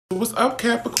What's up,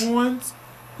 Capricorns?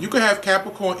 You can have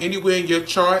Capricorn anywhere in your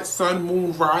chart. Sun,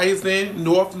 moon, rising,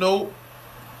 north node.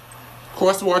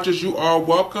 Cross watchers, you are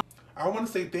welcome. I want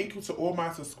to say thank you to all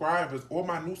my subscribers, all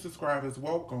my new subscribers.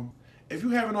 Welcome. If you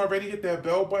haven't already, hit that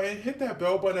bell button. Hit that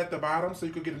bell button at the bottom so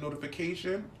you can get a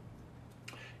notification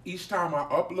each time I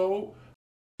upload.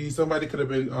 Somebody could have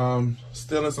been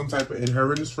stealing some type of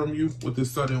inheritance from you with this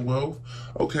sudden wealth.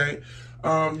 Okay.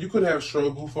 You could have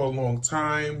struggled for a long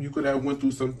time. You could have went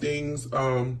through some things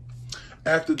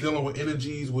after dealing with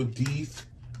energies with death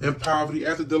and poverty,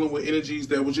 after dealing with energies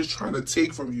that were just trying to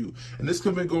take from you. And this could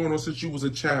have been going on since you was a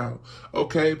child.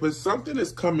 Okay. But something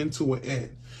is coming to an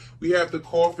end. We have the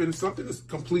coffin. Something is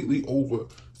completely over.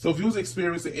 So if you was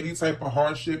experiencing any type of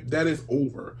hardship, that is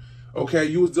over. Okay,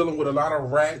 you was dealing with a lot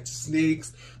of rats,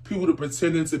 snakes, people that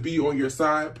pretending to be on your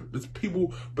side,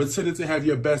 people pretending to have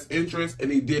your best interest, and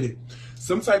they didn't.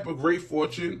 Some type of great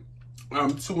fortune, 2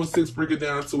 and 6 bring it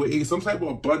down to an 8. Some type of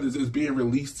abundance is being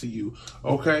released to you.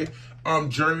 Okay,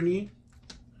 journey.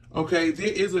 Okay, there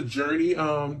is a journey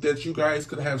that you guys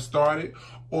could have started,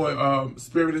 or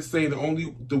Spirit is saying the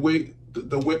only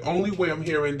way I'm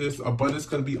hearing this abundance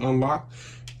can be unlocked.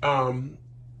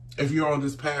 If you're on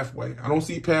this pathway. I don't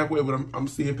see pathway, but I'm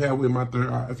seeing pathway in my third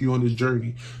eye if you're on this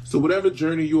journey. So whatever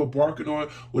journey you're embarking on,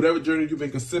 whatever journey you've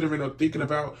been considering or thinking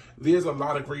about, there's a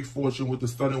lot of great fortune with the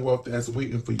sudden wealth that's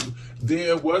waiting for you.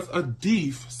 There was a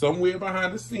thief somewhere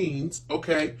behind the scenes,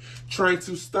 okay, trying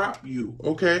to stop you,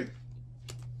 okay?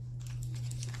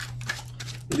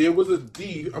 There was a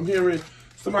thief. I'm hearing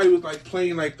somebody was like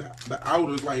playing like the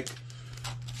outers, like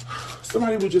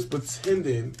somebody was just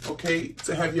pretending, okay,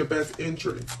 to have your best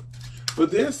interest. But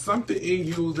there's something in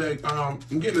you that, I'm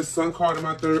getting the sun card in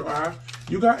my third eye.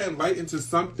 You got enlightened to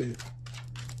something.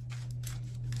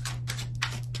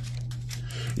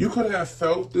 You could have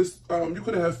felt this, you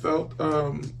could have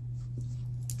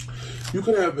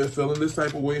been feeling this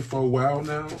type of way for a while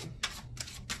now.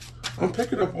 I'm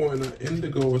picking up on an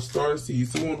indigo or starseed,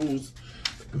 someone who's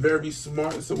very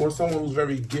smart, someone who's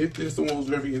very gifted, someone who's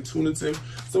very intuitive,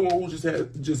 someone who just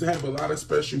have a lot of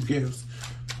special gifts.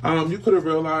 You could have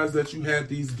realized that you had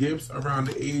these gifts around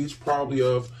the age probably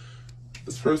of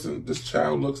this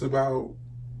child looks about,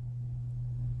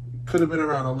 could have been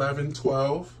around 11,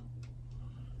 12.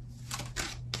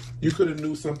 You could have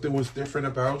knew something was different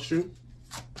about you.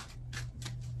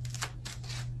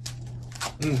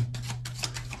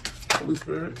 Holy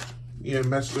Spirit. Yeah,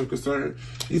 message of concern.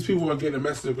 These people are getting a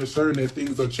message of concern that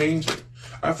things are changing.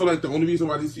 I feel like the only reason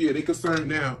why they're concerned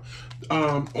now.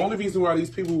 Only reason why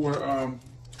these people were,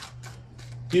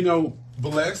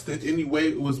 blessed in any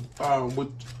way was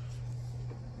with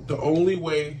the only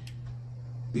way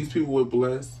these people were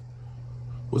blessed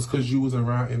was because you was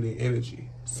around in their energy.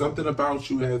 Something about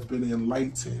you has been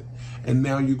enlightened, and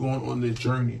now you're going on this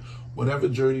journey. Whatever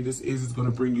journey this is going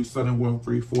to bring you sudden wealth,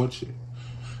 great fortune.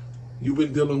 You've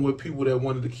been dealing with people that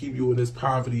wanted to keep you in this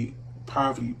poverty,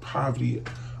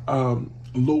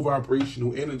 low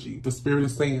vibrational energy. The Spirit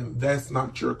is saying that's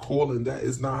not your calling. That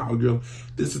is not how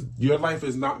your life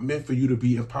is not meant for you to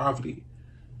be in poverty.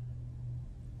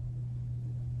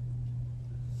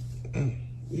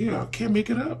 Yeah, I can't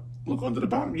make it up. Look under the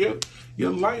bottom.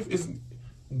 Your life is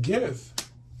gift.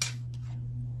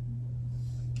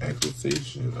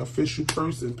 Exaltation, official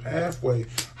person, pathway,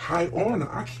 high honor.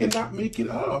 I cannot make it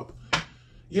up.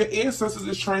 Your ancestors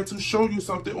is trying to show you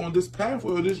something on this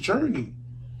pathway or this journey.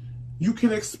 You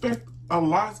can expect a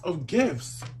lot of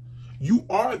gifts. You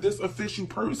are this official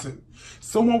person.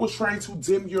 Someone was trying to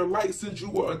dim your light since you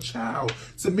were a child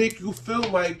to make you feel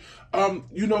like,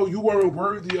 you weren't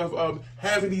worthy of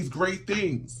having these great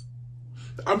things.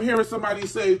 I'm hearing somebody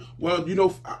say, well,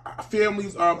 our family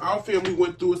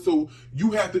went through it, so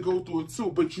you have to go through it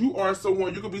too. But you are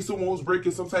someone, you could be someone who's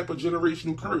breaking some type of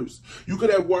generational curse. You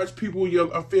could have watched people in your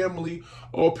family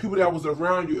or people that was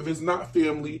around you, if it's not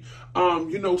family,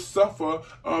 suffer,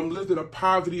 lived in a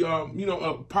poverty,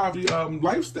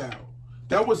 lifestyle.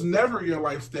 That was never your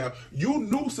lifestyle. You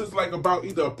knew since like about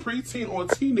either a preteen or a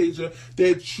teenager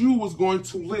that you was going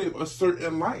to live a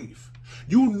certain life.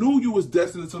 You knew you was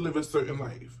destined to live a certain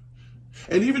life.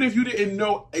 And even if you didn't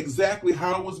know exactly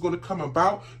how it was going to come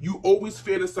about, you always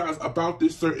fantasized about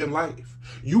this certain life.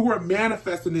 You were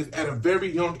manifesting this at a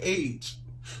very young age.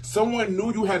 Someone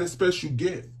knew you had a special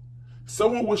gift.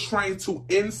 Someone was trying to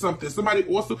end something. Somebody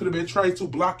also could have been trying to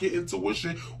block your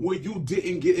intuition where you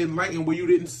didn't get enlightened, where you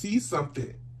didn't see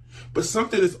something. But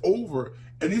something is over.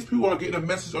 And these people are getting a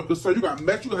message of concern. You got 2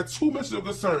 messages of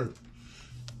concern.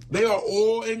 They are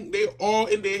all in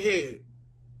their head.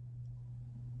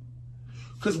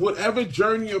 Because whatever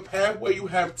journey or pathway you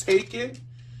have taken,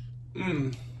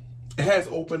 It has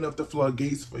opened up the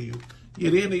floodgates for you. Yeah,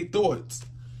 they're in their thoughts.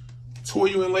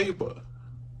 Toil and labor.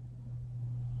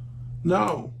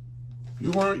 No.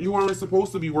 You weren't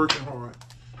supposed to be working hard.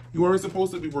 You weren't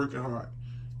supposed to be working hard.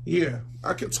 Yeah.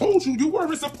 I told you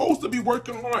weren't supposed to be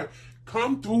working hard.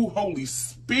 Come through, Holy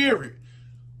Spirit.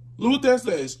 Look what that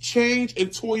says. Change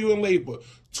and toil and labor.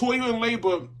 Toil and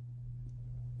labor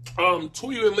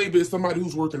is somebody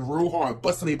who's working real hard,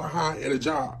 busting their behind at a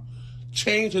job.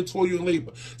 Change and toil and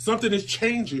labor. Something is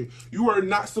changing. You are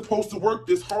not supposed to work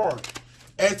this hard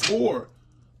at all.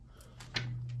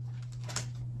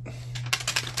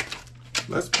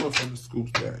 Let's pull from the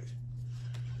scoops bag.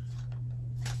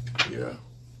 Yeah.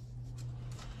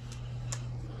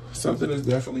 Something is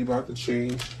definitely about to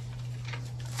change.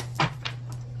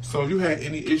 So if you had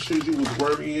any issues you was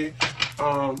worrying,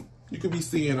 you could be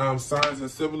seeing signs and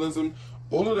symbolism.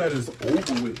 All of that is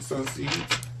over with,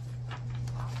 Sunseeds.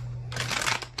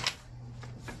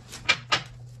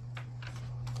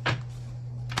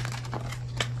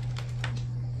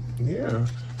 Yeah.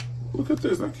 Look at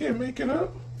this. I can't make it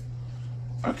up.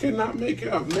 I cannot make it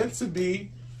up. Meant to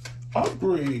be.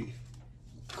 Upgrade.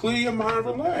 Clear your mind,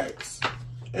 relax.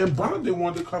 And bonding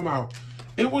wanted to come out.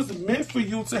 It was meant for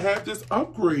you to have this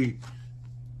upgrade.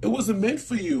 It wasn't meant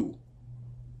for you.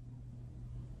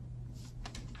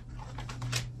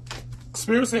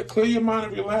 Spirit said, clear your mind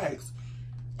and relax.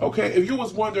 Okay, if you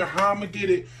was wondering how I'm going to get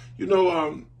it, you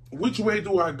know, which way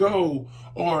do I go?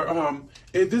 Or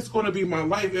is this going to be my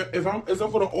life? If I'm going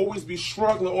to always be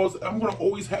struggling, or I'm going to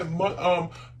always have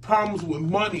problems with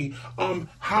money,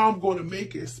 how I'm going to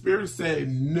make it? Spirit said,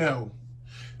 no.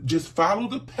 Just follow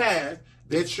the path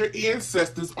that your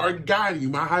ancestors are guiding you.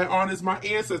 My high honor is my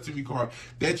ancestry card.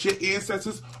 That your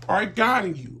ancestors are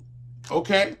guiding you.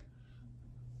 Okay?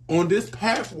 On this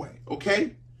pathway.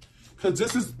 Okay? Because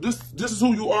this is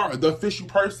who you are, the official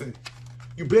person.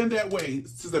 You've been that way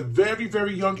since a very,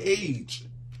 very young age.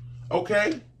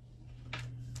 Okay?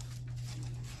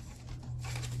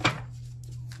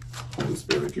 Holy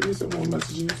Spirit, give me some more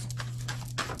messages.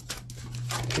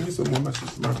 Give me some more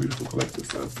messages for my beautiful collective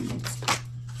Sunseeds.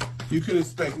 You can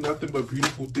expect nothing but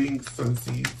beautiful things,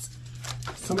 Sunseeds.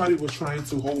 Somebody was trying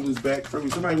to hold us back from you.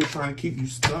 Somebody was trying to keep you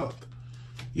stuck.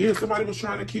 Yeah, somebody was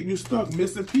trying to keep you stuck,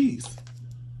 missing peace.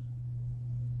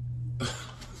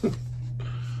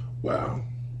 Wow.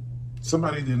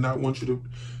 Somebody did not want you to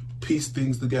piece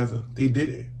things together. They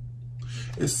didn't.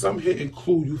 And some hidden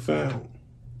clue you found.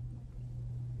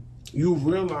 You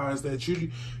realized that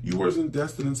you wasn't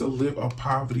destined to live a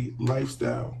poverty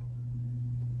lifestyle.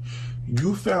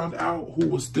 You found out who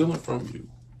was stealing from you,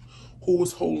 who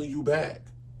was holding you back,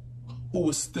 who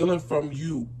was stealing from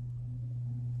you.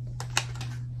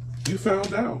 You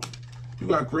found out. You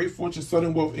got great fortune,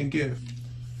 sudden wealth, and gift.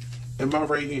 And my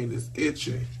right hand is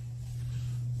itching.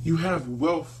 You have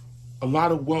wealth, a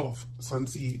lot of wealth,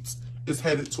 Sunseeds, is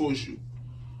headed towards you.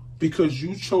 Because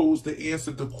you chose to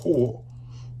answer the call.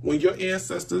 When your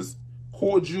ancestors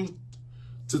called you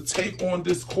to take on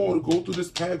this call, to go through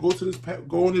this path,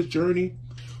 go on this journey,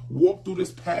 walk through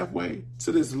this pathway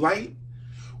to this light,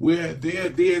 where they're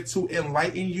there to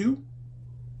enlighten you.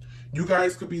 You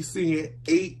guys could be seeing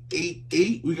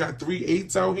 888. We got 3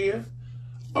 8s out here.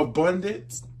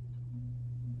 Abundance.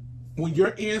 When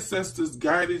your ancestors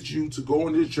guided you to go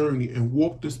on this journey and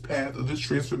walk this path of this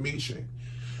transformation,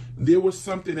 there was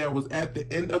something that was at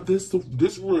the end of this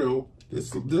road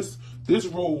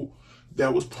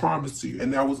that was promised to you,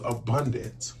 and that was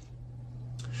abundant.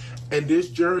 And this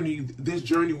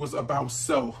journey was about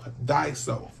self,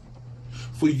 thyself.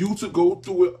 For you to go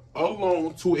through it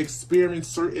alone to experience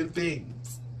certain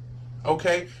things.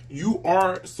 Okay? You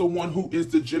are someone who is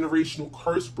the generational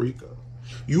curse breaker.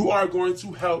 You are going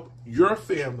to help your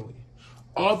family,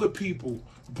 other people,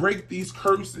 break these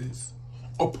curses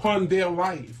upon their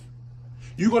life.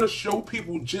 You're going to show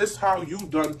people just how you've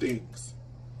done things.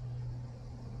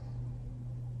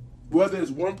 Whether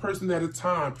it's one person at a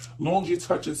time, long as you're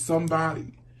touching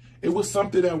somebody. It was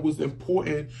something that was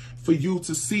important for you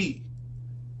to see.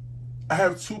 I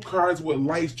have 2 cards with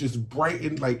lights just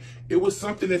brightened. Like, it was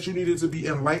something that you needed to be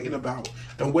enlightened about.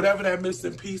 And whatever that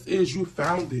missing piece is, you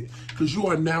found it. Because you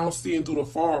are now seeing through the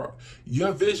fog.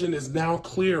 Your vision is now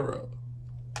clearer.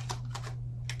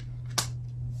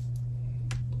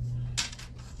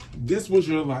 This was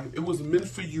your life. It was meant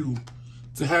for you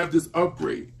to have this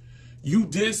upgrade. You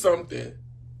did something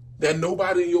that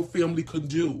nobody in your family could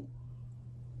do.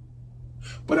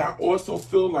 But I also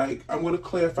feel like, I'm going to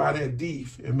clarify that deep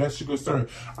and message concern.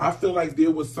 I feel like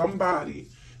there was somebody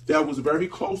that was very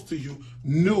close to you,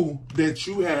 knew that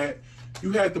you had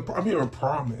I'm hearing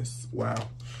promise. Wow.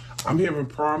 I'm hearing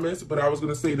promise, but I was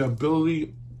going to say the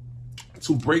ability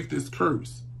to break this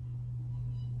curse.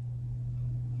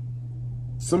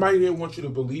 Somebody didn't want you to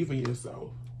believe in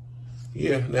yourself.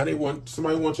 Yeah, now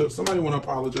somebody want to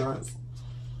apologize.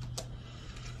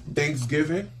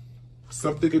 Thanksgiving.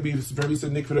 Something could be very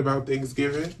significant about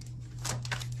Thanksgiving.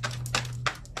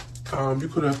 You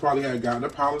could have probably had gotten an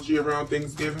apology around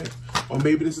Thanksgiving. Or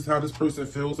maybe this is how this person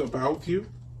feels about you.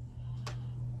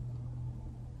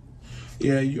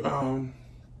 Yeah, you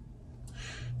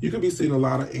could be seeing a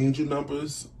lot of angel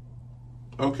numbers.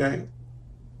 Okay.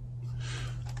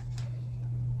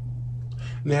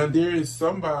 Now there is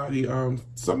somebody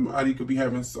could be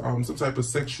having some type of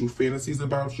sexual fantasies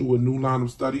about you, a new line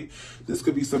of study. This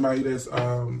could be somebody that's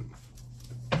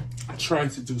trying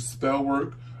to do spell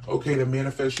work, okay, to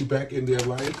manifest you back in their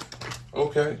life.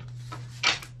 Okay.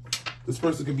 This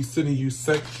person could be sending you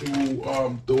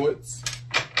sexual thoughts.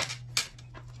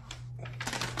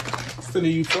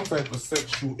 Sending you some type of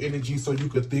sexual energy so you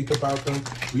could think about them,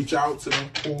 reach out to them,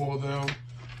 call them.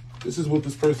 This is what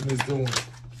this person is doing.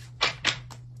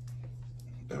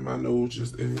 And my nose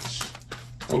just itched.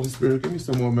 Holy Spirit, give me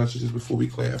some more messages before we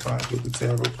clarify with the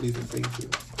tarot, please and thank you.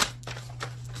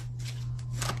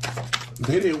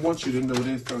 They didn't want you to know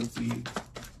this, Sunseed.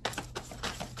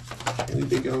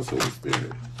 Anything else, Holy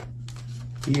Spirit?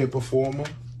 Be a performer.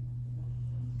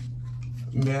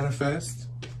 Manifest.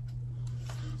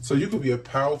 So you could be a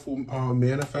powerful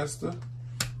manifester.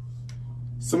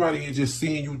 Somebody is just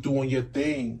seeing you doing your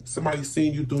thing. Somebody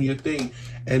seeing you doing your thing.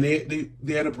 And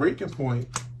they're at a breaking point.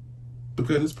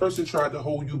 Because this person tried to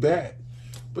hold you back.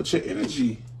 But your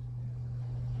energy.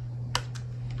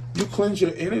 You cleanse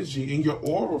your energy and your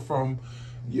aura from...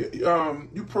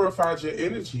 you purified your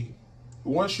energy.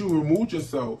 Once you removed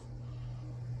yourself.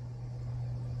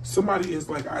 Somebody is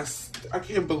like, I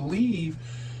can't believe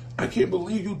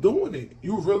you doing it.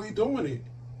 You really doing it.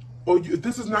 Or if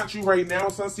this is not you right now,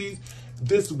 Sunseeds,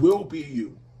 this will be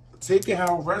you. Take it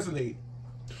how it resonates.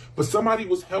 But somebody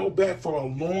was held back for a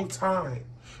long time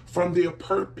from their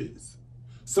purpose.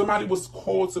 Somebody was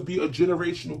called to be a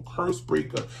generational curse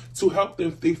breaker to help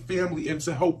their family and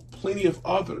to help plenty of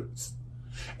others.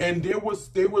 And there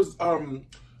was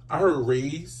I heard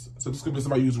raise, so this could be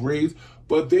somebody who's raised,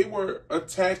 but they were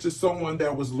attached to someone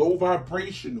that was low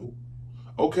vibrational.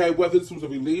 Okay, whether this was a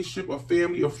relationship, a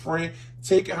family, a friend,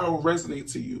 take it how it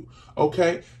resonates to you.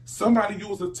 Okay, somebody you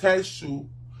was attached to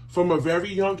from a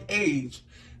very young age.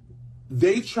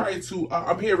 They tried to.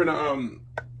 I'm hearing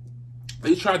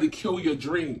they tried to kill your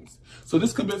dreams. So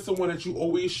this could be someone that you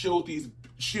always share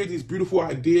these beautiful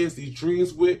ideas, these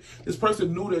dreams with. This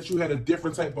person knew that you had a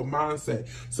different type of mindset.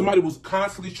 Somebody was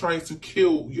constantly trying to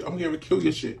kill you. I'm hearing kill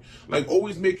your shit. Like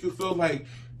always make you feel like,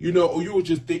 you know, or you were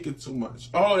just thinking too much.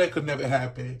 Oh, that could never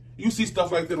happen. You see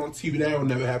stuff like that on TV, that will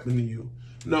never happen to you.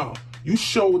 No, you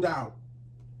showed out.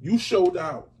 You showed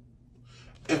out.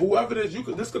 And whoever it is,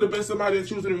 this could have been somebody that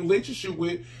you was in a relationship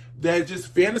with that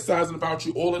just fantasizing about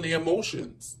you all in their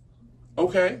emotions.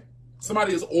 Okay?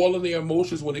 Somebody is all in their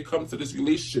emotions when it comes to this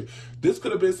relationship. This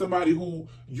could have been somebody who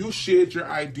you shared your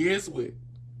ideas with.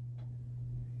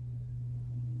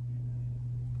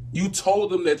 You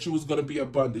told them that you was going to be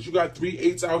abundant. You got 3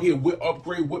 8s out here with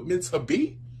upgrade, what meant to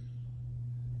be.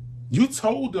 You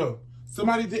told them.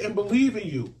 Somebody didn't believe in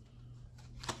you.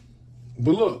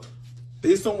 But look,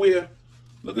 they somewhere,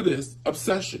 look at this,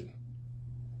 obsession.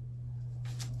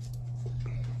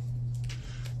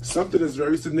 Something that's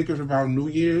very significant about New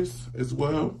Year's as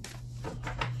well.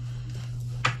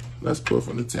 Let's pull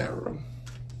from the tarot.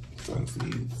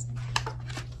 Sunseeds.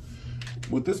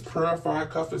 With this purified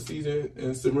cuffing season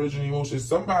and submerging emotions,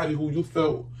 somebody who you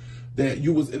felt that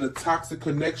you was in a toxic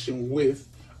connection with,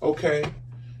 okay,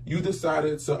 you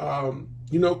decided to,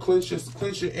 you know, cleanse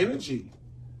your energy.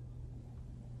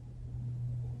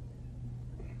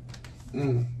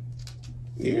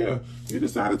 Yeah, you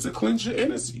decided to cleanse your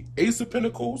energy. Ace of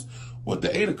Pentacles with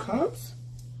the 8 of Cups.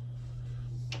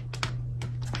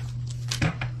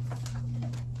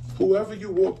 Whoever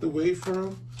you walked away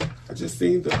from, I just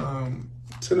seen the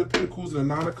 10 of Pentacles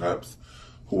and the 9 of Cups.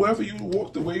 Whoever you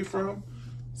walked away from,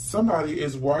 somebody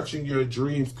is watching your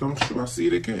dreams come true. I see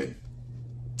it again.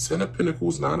 10 of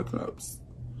Pentacles, 9 of Cups.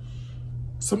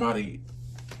 Somebody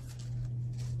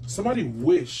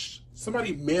wished,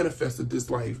 somebody manifested this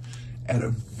life at a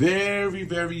very,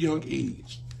 very young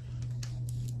age.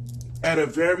 At a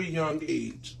very young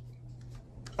age.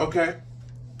 Okay?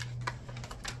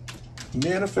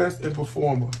 Manifest and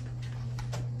performer.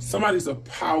 Somebody's a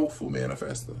powerful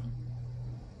manifester.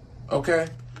 Okay?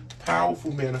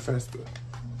 Powerful manifester.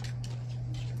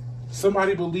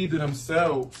 Somebody believed in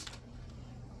themselves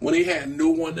when they had no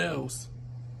one else.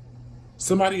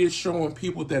 Somebody is showing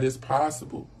people that it's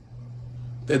possible.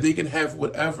 that they can have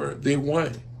whatever they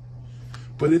want.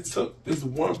 But it took this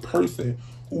one person,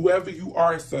 whoever you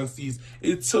are, Sunseeds,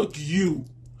 it took you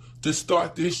to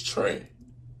start this trend.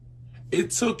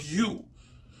 It took you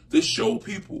to show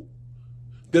people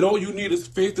that all you need is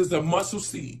faith as a muscle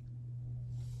seed.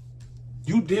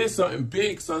 You did something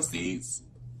big, Sunseeds.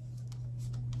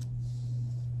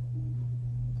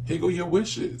 Here go your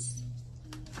wishes.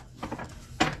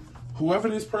 Whoever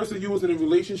this person you was in a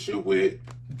relationship with,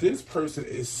 this person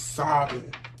is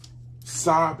sobbing.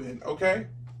 Sobbing, okay?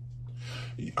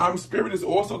 Spirit is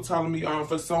also telling me,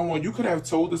 for someone, you could have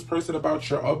told this person about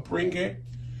your upbringing.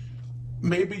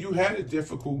 Maybe you had it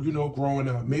difficult, growing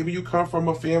up. Maybe you come from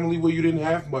a family where you didn't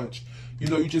have much.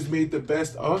 You just made the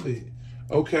best of it,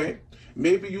 okay?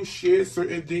 Maybe you shared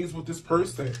certain things with this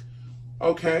person,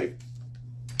 okay?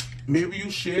 Maybe you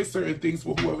shared certain things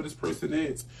with whoever this person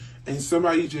is, and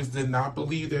somebody just did not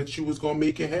believe that you was going to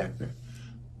make it happen.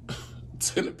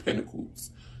 10 of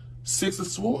Pentacles, 6 of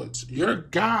Swords. Your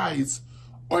guides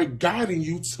are guiding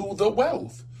you to the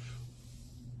wealth.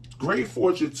 Great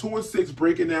Fortune, 2 and 6,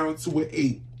 breaking down to an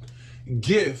 8.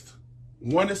 Gift,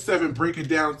 1 and 7, breaking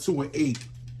down to an 8.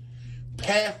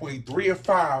 Pathway, 3 and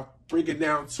 5, breaking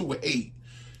down to an 8.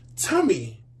 Tell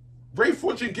me, Great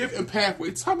Fortune, Gift, and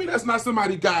Pathway, tell me that's not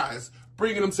somebody, guys,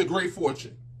 bringing them to Great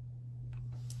Fortune.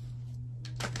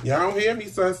 Y'all don't hear me,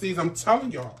 Sunseeds? I'm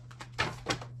telling y'all.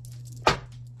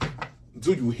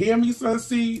 Do you hear me,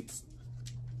 Sunseeds?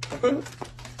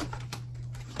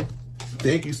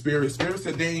 Thank you, Spirit. Spirit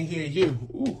said they ain't hear you.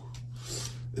 Ooh.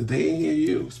 They ain't hear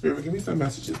you. Spirit, give me some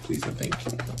messages, please, and thank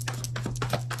you.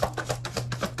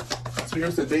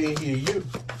 Spirit said they ain't hear you.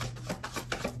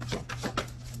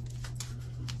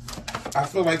 I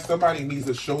feel like somebody needs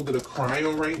a shoulder to cry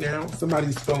on right now.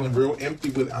 Somebody's feeling real empty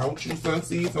without you,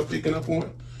 Sunseeds, I'm picking up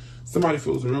on. Somebody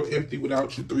feels real empty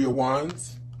without you. 3 of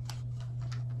Wands.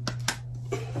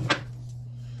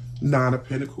 9 of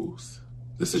Pentacles.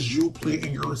 This is you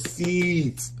planting your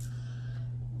seeds.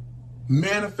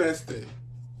 Manifesting.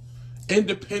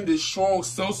 Independent, strong,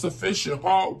 self-sufficient,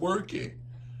 hard-working.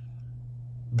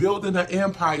 Building an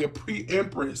empire,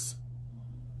 pre-empress.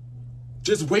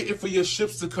 Just waiting for your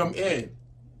ships to come in.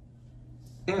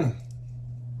 10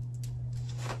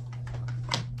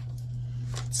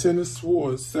 of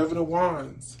Swords, 7 of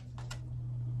Wands.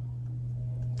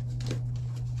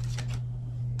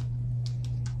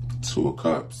 Two of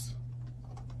Cups.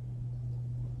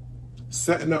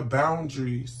 Setting up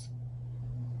boundaries.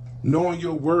 Knowing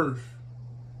your worth.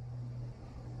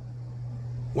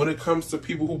 When it comes to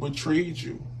people who betrayed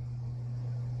you.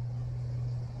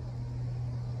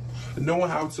 Knowing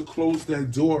how to close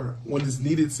that door when it's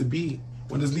needed to be.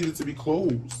 When it's needed to be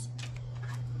closed.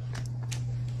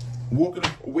 Walking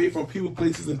away from people,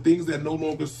 places, and things that no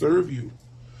longer serve you.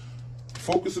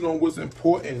 Focusing on what's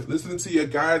important. Listening to your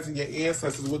guides and your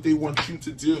ancestors, what they want you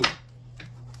to do.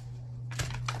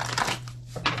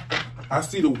 I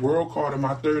see the World card in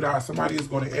my third eye. Somebody is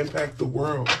going to impact the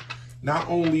world. Not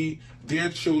only their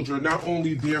children, not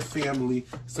only their family.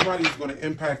 Somebody is going to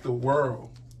impact the world.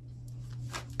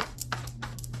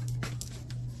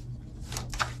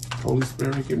 Holy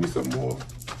Spirit, give me some more.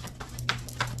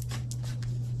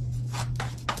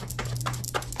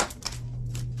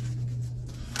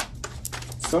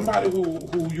 Somebody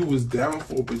who you was down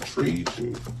for betrayed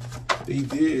you. They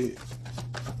did.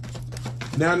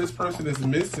 Now this person is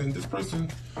missing. This person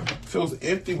feels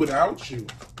empty without you.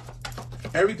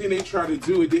 Everything they tried to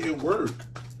do, it didn't work.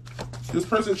 This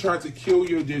person tried to kill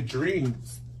your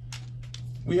dreams.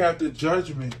 We have the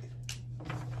Judgment.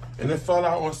 And it fell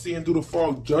out on seeing through the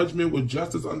fog. Judgment with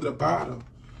justice under the bottom.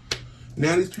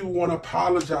 Now these people want to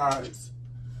apologize.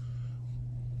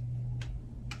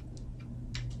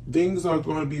 Things are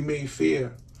going to be made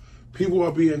fair. People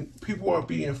are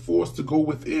being forced to go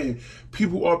within.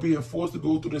 People are being forced to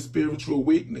go through the spiritual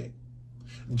awakening.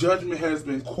 Judgment has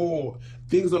been called.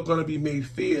 Things are going to be made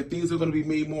fair. Things are going to be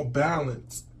made more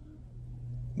balanced.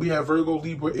 We have Virgo,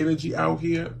 Libra energy out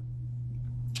here.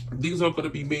 Things are going to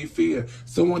be made fair.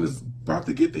 Someone is about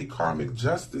to get their karmic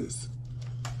justice.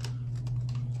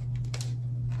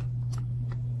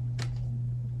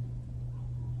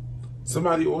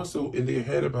 Somebody also in their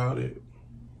head about it.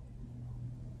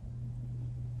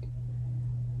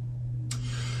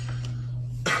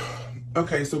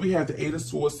 Okay, so we have the 8 of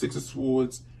Swords, 6 of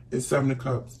Swords, and 7 of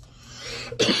Cups.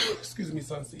 Excuse me,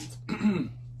 Sunseeds.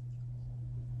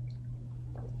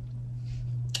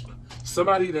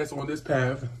 Somebody that's on this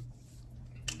path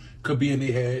could be in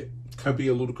their head, could be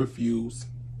a little confused.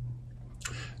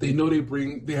 They know they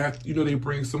have to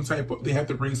bring some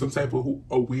type of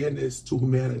awareness to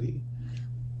humanity.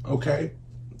 Okay?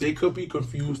 They could be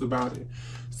confused about it.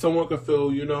 Someone could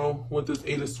feel, you know, with this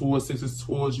 8 of Swords, 6 of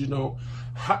Swords, you know,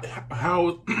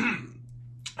 how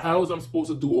is I'm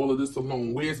supposed to do all of this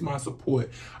alone? Where's my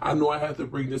support? I know I have to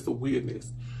bring this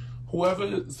awareness. Whoever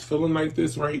is feeling like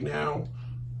this right now,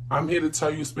 I'm here to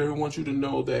tell you, Spirit wants you to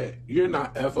know that you're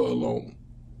not ever alone.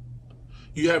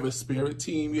 You have a spirit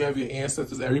team. You have your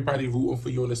ancestors. Everybody rooting for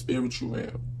you in the spiritual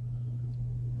realm.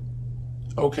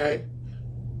 Okay?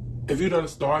 If you done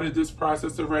started this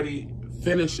process already,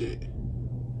 finish it.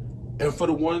 And for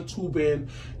the ones who've been,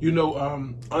 you know,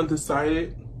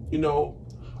 undecided, you know,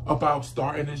 about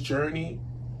starting this journey,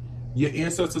 your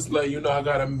ancestors let you know I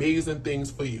got amazing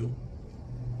things for you.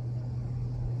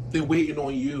 They're waiting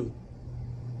on you.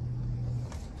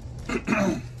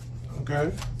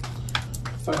 Okay?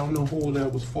 So I don't know who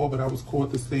that was for, but I was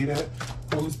called to say that.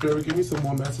 Holy Spirit, give me some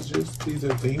more messages, please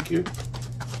and thank you.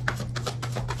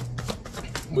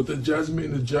 With the Judgment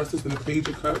and the Justice and the Page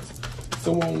of Cups,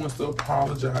 someone wants to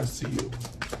apologize to you.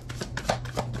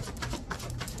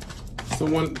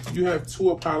 Someone, you have 2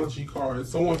 apology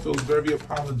cards. Someone feels very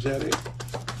apologetic.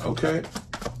 Okay?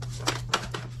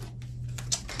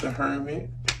 The Hermit.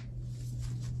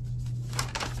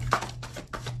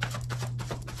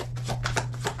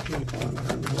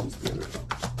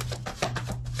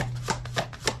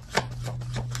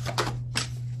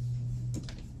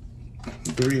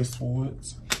 Three of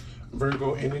Swords.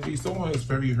 Virgo energy. Someone is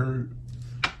very hurt.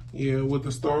 Yeah, with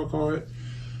the Star card.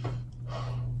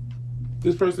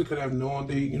 This person could have known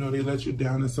they let you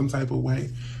down in some type of way.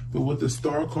 But with the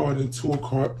Star card and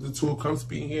the Two of Cups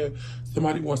being here,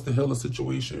 somebody wants to heal a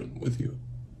situation with you.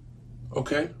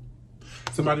 Okay?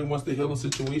 Somebody wants to heal a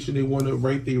situation. They want to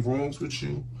right their wrongs with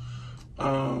you.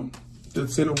 The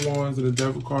 10 of Wands and the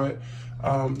Devil card.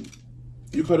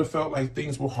 You could have felt like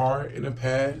things were hard in the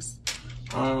past.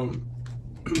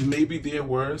 Maybe there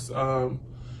was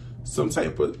some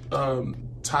type of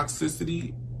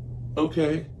toxicity,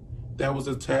 okay, that was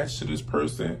attached to this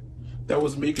person that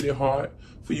was making it hard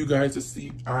for you guys to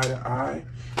see eye to eye.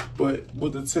 But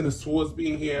with the 10 of Swords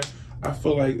being here, I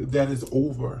feel like that is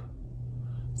over.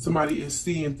 Somebody is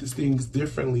seeing these things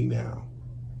differently now.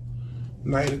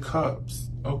 Knight of Cups,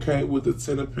 okay, with the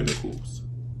 10 of Pentacles.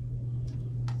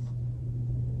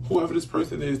 Whoever this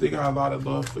person is, they got a lot of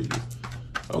love for you.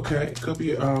 Okay, could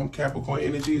be Capricorn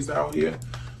energies out here,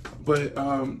 but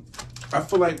I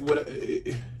feel like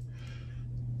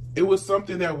it was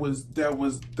something that was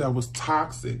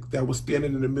toxic, that was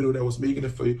standing in the middle, that was making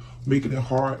it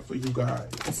hard for you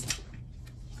guys.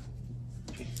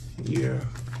 Yeah,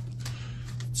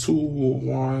 2 of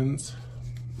Wands,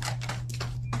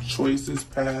 choices,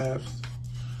 paths.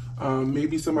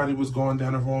 Maybe somebody was going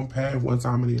down the wrong path one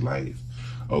time in their life.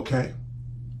 Okay.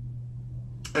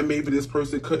 And maybe this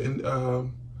person couldn't,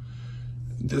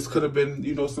 this could have been,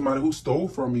 you know, somebody who stole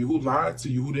from you, who lied to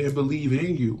you, who didn't believe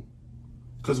in you.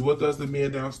 Because what does the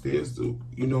man downstairs do?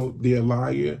 You know, they're a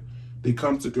liar. They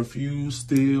come to confuse,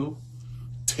 steal,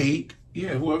 take.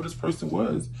 Yeah, whoever this person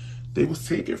was, they was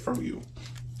taken from you.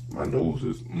 My nose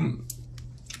is,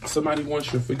 Somebody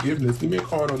wants your forgiveness. Give me a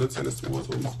card on the 10 of Swords,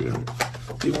 Holy Spirit.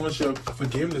 They want your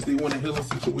forgiveness. They want to heal a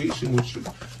situation with you.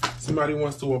 Somebody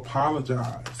wants to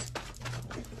apologize.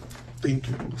 Thank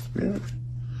you, Holy Spirit.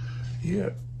 Yeah.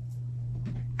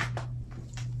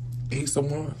 Ace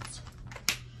of Wands.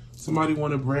 Somebody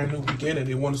want a brand new beginning.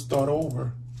 They want to start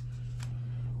over.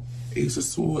 Ace of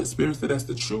Swords. Spirit said that's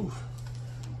the truth.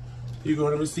 You're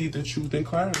going to receive the truth and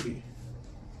clarity.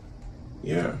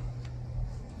 Yeah.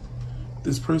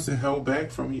 This person held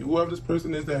back from you. Whoever this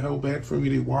person is that held back from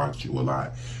you, they watched you a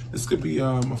lot. This could be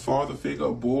a father figure,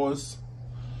 a boss.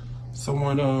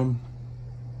 Someone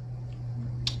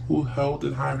who held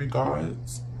in high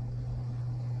regards.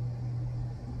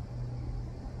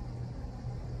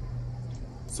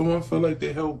 Someone felt like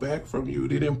they held back from you.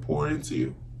 They didn't pour into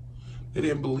you. They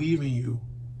didn't believe in you.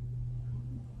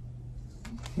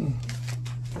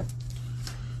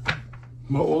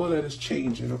 But all of that is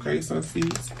changing, okay,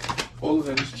 Sunseeds? All of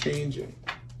that is changing.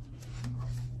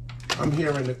 I'm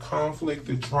hearing the conflict,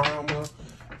 the drama,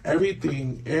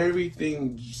 everything.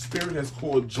 Spirit has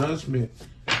called judgment.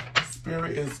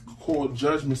 Spirit is called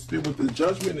judgment. Spirit, with the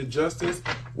judgment and justice,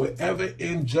 whatever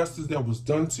injustice that was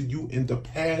done to you in the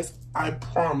past, I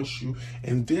promise you,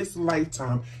 in this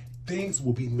lifetime, things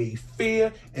will be made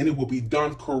fair and it will be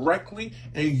done correctly,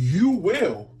 and you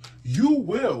will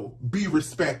be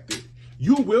respected.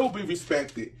 You will be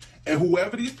respected. And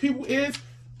whoever these people is,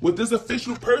 with this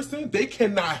official person, they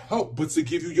cannot help but to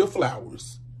give you your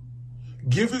flowers.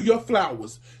 Give you your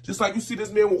flowers. Just like you see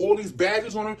this man with all these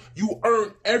badges on him, you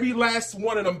earn every last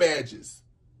one of them badges.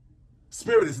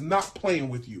 Spirit is not playing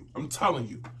with you. I'm telling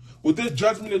you. With this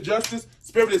judgment and justice,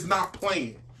 Spirit is not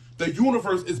playing. The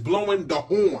universe is blowing the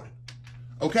horn.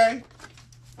 Okay?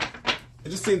 I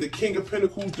just seen the King of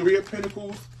Pentacles, 3 of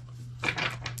Pentacles.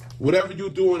 Whatever you're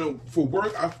doing for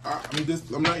work, I'm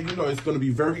not, you know, it's going to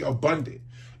be very abundant.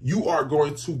 You are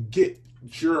going to get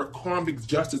your karmic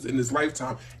justice in this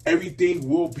lifetime. Everything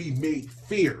will be made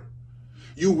fair.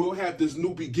 You will have this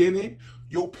new beginning.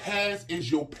 Your past is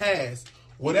your past.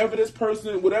 Whatever this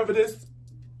person, whatever this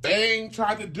thing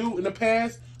tried to do in the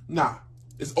past, nah,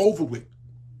 it's over with.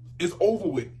 It's over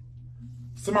with.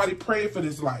 Somebody pray for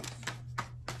this life.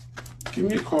 Give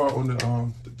me a card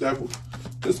on the devil.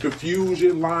 This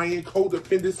confusion, lying,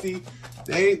 codependency.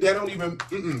 That don't even,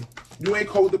 you ain't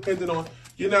codependent on,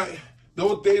 you're not,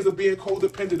 those days of being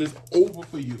codependent is over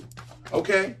for you.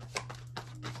 Okay?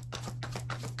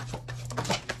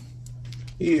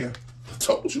 Yeah, I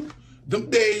told you. Them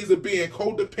days of being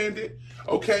codependent,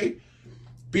 okay?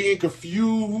 Being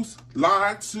confused,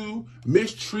 lied to,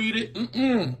 mistreated,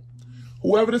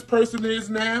 Whoever this person is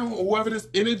now, or whoever this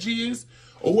energy is,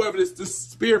 or whoever this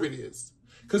spirit is.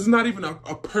 Because it's not even a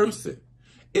person.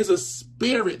 It's a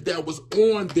spirit that was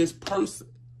on this person.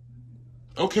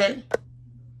 Okay?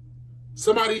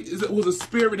 It was a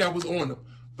spirit that was on them.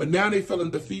 But now they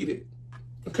feeling defeated.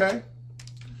 Okay?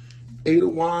 8 of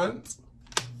Wands.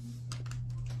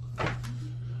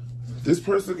 This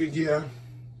person could,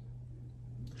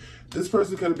 this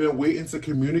person could have been waiting to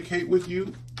communicate with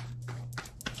you.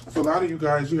 For a lot of you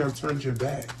guys, you have turned your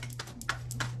back.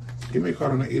 Give me a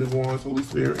card on the 8 of Wands, Holy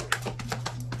Spirit.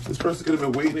 This person could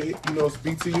have been waiting to,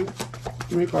 speak to you.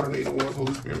 Give me a card on the 8 of Wands,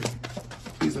 Holy Spirit.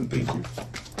 Please and thank you.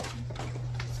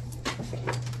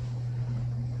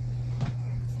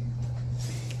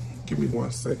 Give me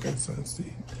 1 second,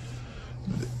 Sunseed.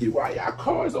 Why y'all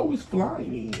cards always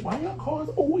flying? Why y'all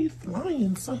cards always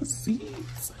flying,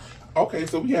 Sunseeds? Okay,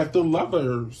 so we have the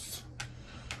Lovers.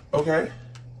 Okay.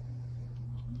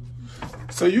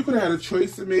 So you could have had a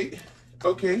choice to make.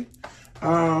 Okay.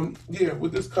 Yeah,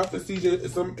 with this cup of season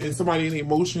and somebody in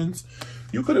emotions,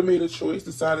 you could have made a choice,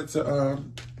 decided to,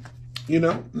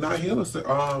 not heal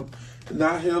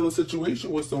a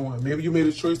situation with someone. Maybe you made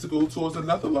a choice to go towards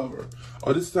another lover.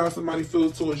 Or this is how somebody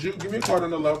feels towards you. Give me a card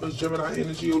on the Lovers, Gemini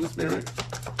energy, Holy Spirit.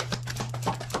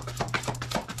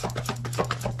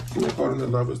 Give me a card on the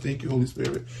Lovers. Thank you, Holy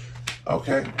Spirit.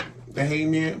 Okay. The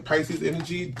Hangman, Pisces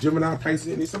energy, Gemini, Pisces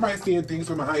energy. Somebody seeing things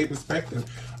from a higher perspective.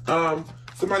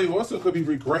 Somebody also could be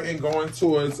regretting going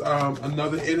towards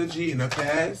another energy in the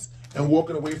past and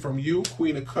walking away from you,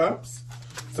 Queen of Cups.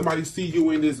 Somebody see you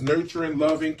in this nurturing,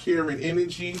 loving, caring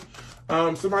energy.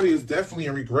 Somebody is definitely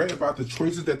in regret about the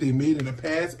choices that they made in the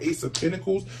past. Ace of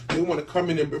Pentacles. They want to come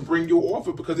in and bring you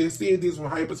offer because they're seeing things from a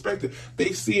higher perspective.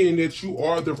 They seeing that you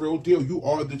are the real deal. You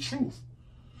are the truth.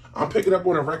 I'm picking up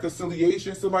on a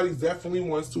reconciliation. Somebody definitely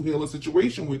wants to heal a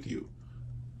situation with you.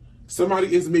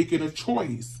 Somebody is making a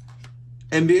choice.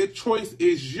 And their choice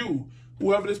is you.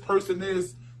 Whoever this person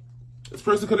is, this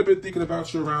person could have been thinking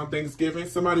about you around Thanksgiving.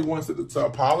 Somebody wants to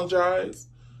apologize.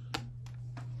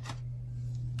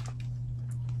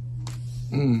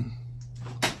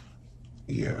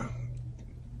 Yeah.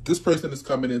 This person is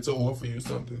coming in to offer you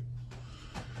something.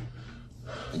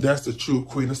 That's the true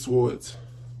Queen of Swords.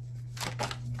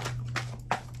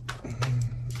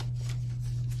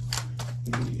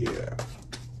 Yeah.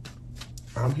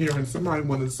 I'm hearing somebody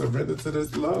wanting to surrender to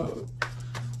this love.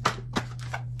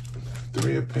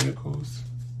 3 of Pentacles.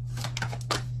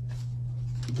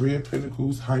 3 of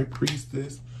Pentacles, High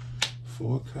Priestess,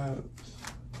 4 Cups.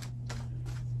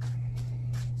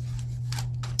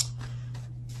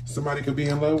 Somebody could be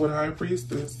in love with a High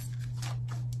Priestess.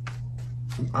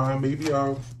 Maybe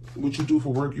what you do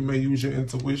for work, you may use your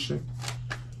intuition.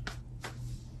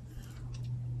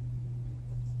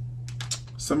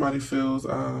 Somebody feels,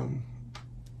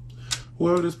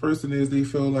 whoever this person is, they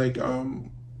feel like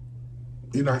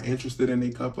you're not interested in a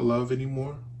cup of love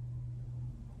anymore.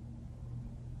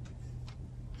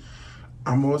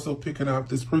 I'm also picking up,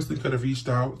 this person could have reached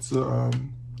out to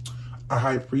a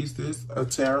High Priestess, a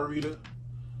tarot reader.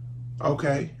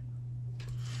 Okay.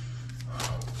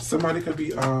 Somebody could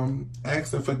be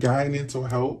asking for guidance or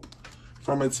help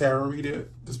from a tarot reader.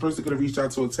 This person could have reached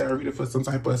out to a tarot reader for some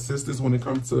type of assistance when it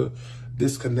comes to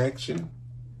this connection.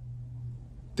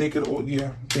 They could,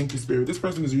 yeah, thank you, Spirit. This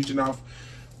person is reaching out.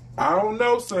 I don't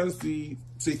know, Sunseed.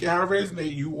 Take how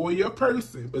resonate, you or your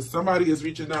person, but somebody is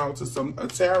reaching out to a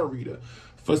tarot reader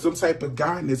for some type of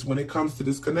guidance when it comes to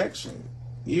this connection.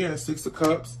 Yeah, 6 of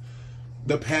Cups,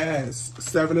 the past,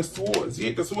 7 of Swords. Yeah,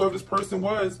 because whoever this person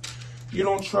was, you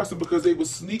don't trust them because they were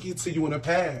sneaky to you in the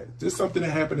past. There's something that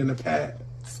happened in the past.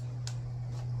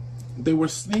 They were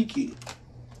sneaky.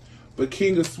 But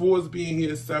King of Swords being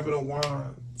here, 7 of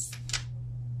Wands.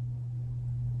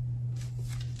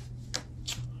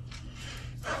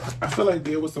 I feel like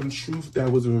there was some truth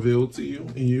that was revealed to you,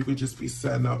 and you could just be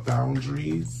setting up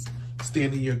boundaries,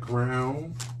 standing your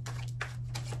ground.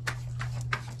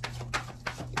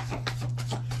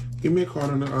 Give me a card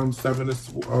on the seven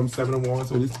of Wands,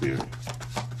 Holy Spirit.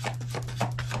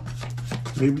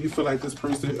 Maybe you feel like this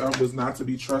person was not to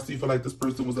be trusted. You feel like this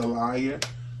person was a liar.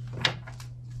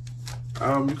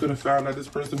 You could have found that this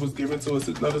person was given to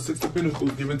another 6 of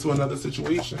Pentacles, given to another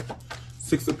situation.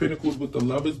 6 of Pentacles with the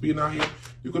Lovers being out here.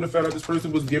 You could have found out this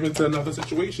person was given to another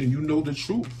situation. You know the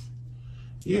truth.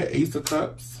 Yeah, Ace of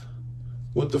Cups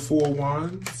with the 4 of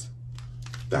Wands.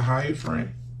 The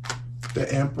Hierophant.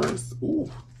 The Empress. Ooh,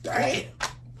 damn.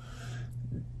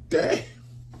 Damn.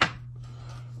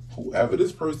 Whoever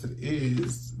this person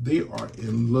is, they are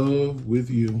in love with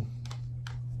you.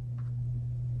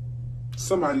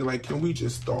 Somebody like, can we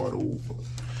just start over?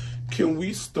 Can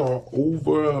we start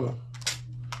over?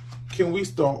 Can we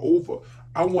start over?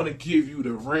 I want to give you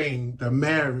the ring, the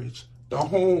marriage, the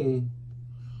home,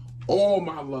 all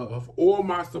my love, all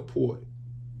my support.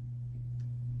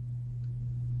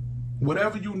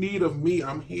 Whatever you need of me,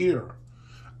 I'm here.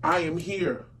 I am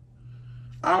here.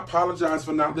 I apologize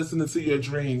for not listening to your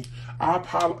dreams. I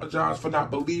apologize for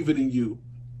not believing in you.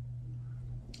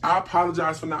 I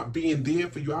apologize for not being there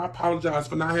for you. I apologize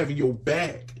for not having your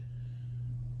back.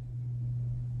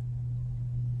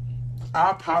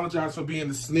 I apologize for being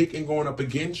the snake and going up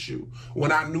against you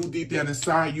when I knew deep down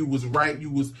inside you was right,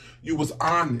 you was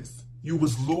honest, you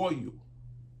was loyal.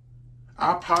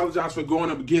 I apologize for going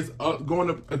up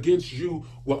against you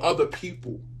with other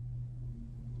people.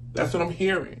 That's what I'm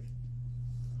hearing.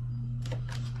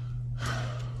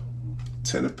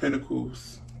 10 of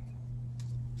Pentacles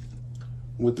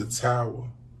with the Tower.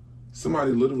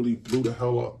 Somebody literally blew the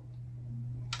hell up.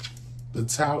 The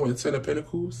Tower and 10 of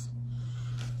Pentacles.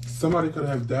 Somebody could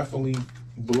have definitely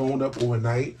blown up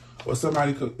overnight, or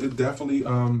somebody could definitely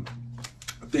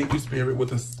thank you, Spirit, with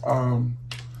this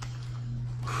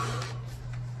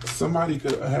somebody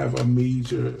could have a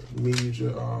major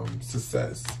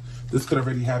success. This could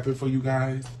already happen for you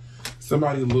guys.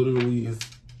 Somebody literally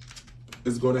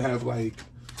is going to have like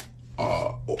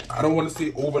I don't want to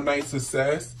say overnight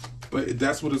success, but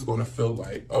that's what it's going to feel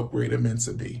like. Upgraded meant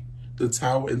to be. The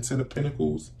Tower and 10 of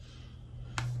Pentacles.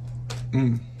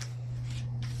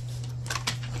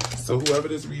 So whoever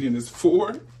this reading is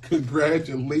for,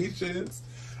 congratulations.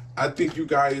 I think you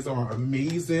guys are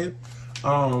amazing.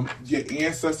 Your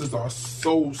ancestors are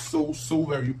so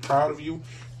very proud of you.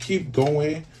 Keep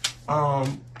going. I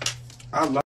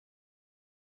love